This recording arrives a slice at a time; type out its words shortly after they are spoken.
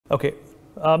Okay.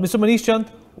 Mr. Manish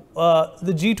Chand,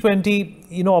 the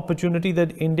G20, opportunity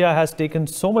that India has taken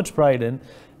so much pride in, do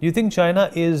you think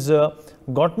China is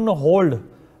gotten a hold,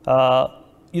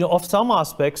 of some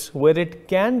aspects where it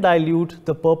can dilute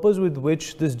the purpose with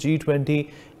which this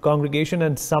G20 congregation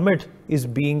and summit is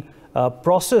being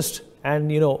processed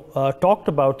and, talked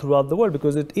about throughout the world?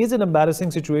 Because it is an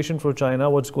embarrassing situation for China,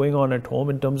 what's going on at home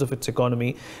in terms of its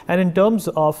economy and in terms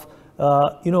of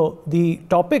the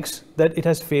topics that it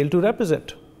has failed to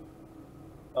represent.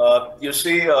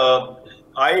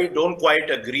 I don't quite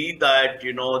agree that,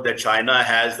 that China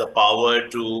has the power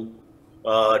to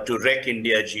wreck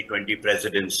India G20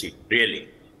 presidency, really,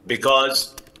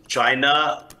 because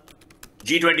China,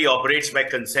 G20 operates by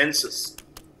consensus,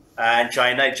 and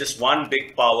China is just one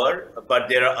big power, but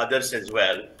there are others as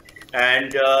well.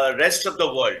 And rest of the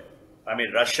world, I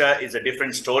mean, Russia is a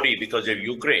different story because of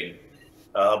Ukraine.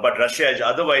 But Russia is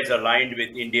otherwise aligned with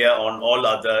India on all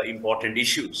other important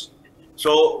issues.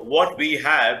 So what we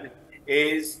have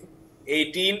is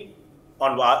 18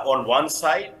 on one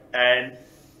side and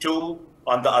 2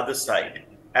 on the other side.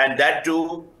 And that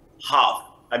too, half.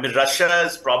 I mean,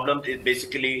 Russia's problem is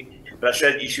basically,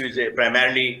 Russia's issue is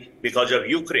primarily because of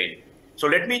Ukraine. So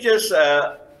let me just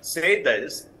say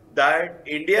this, that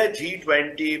India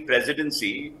G20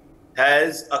 presidency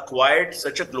has acquired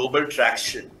such a global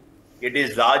traction. It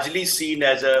is largely seen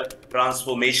as a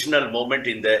transformational moment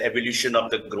in the evolution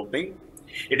of the grouping.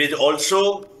 It is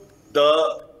also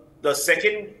the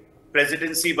second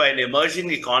presidency by an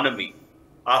emerging economy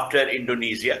after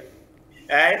Indonesia.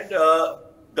 And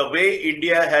the way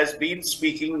India has been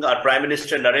speaking, our Prime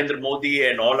Minister Narendra Modi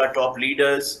and all our top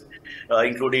leaders,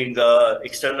 including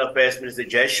External Affairs Minister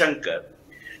Jaishankar,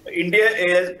 India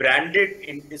is branded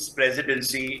in its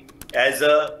presidency as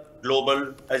a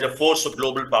force of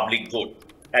global public good,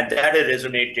 and that has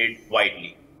resonated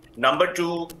widely. Number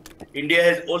 2, India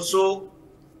has also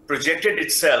projected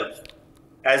itself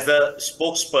as a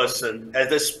spokesperson,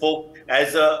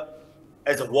 as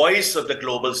a voice of the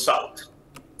global South.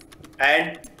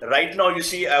 And right now, you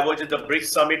see, I was at the BRICS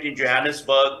summit in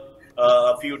Johannesburg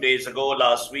a few days ago,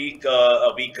 last week,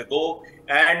 a week ago,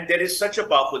 and there is such a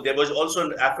powerful. There was also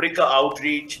an Africa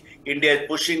outreach. India is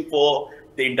pushing for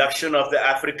the induction of the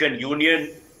African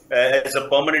Union as a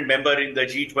permanent member in the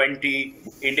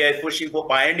G20. India is pushing for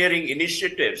pioneering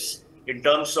initiatives in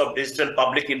terms of digital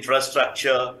public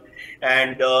infrastructure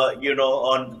and,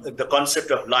 on the concept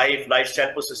of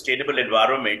lifestyle for sustainable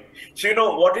environment.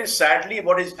 So, what is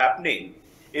happening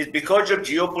is because of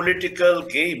geopolitical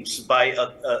games by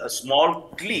a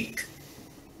small clique,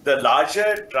 the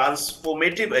larger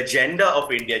transformative agenda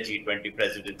of India G20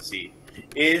 presidency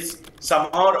is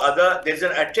somehow or other, there's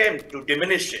an attempt to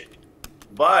diminish it.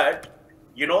 But,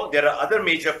 there are other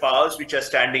major powers which are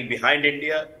standing behind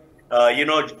India.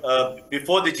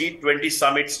 Before the G20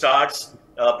 summit starts,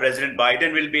 President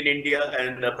Biden will be in India,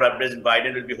 and President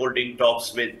Biden will be holding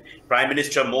talks with Prime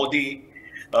Minister Modi.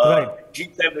 Right.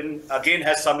 G7 again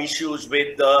has some issues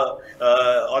with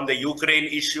on the Ukraine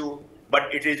issue,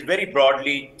 but it is very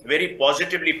broadly, very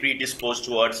positively predisposed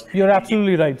towards. You're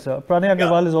absolutely right, sir. Pranay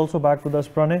Agarwal is also back with us.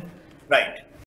 Pranay. Right.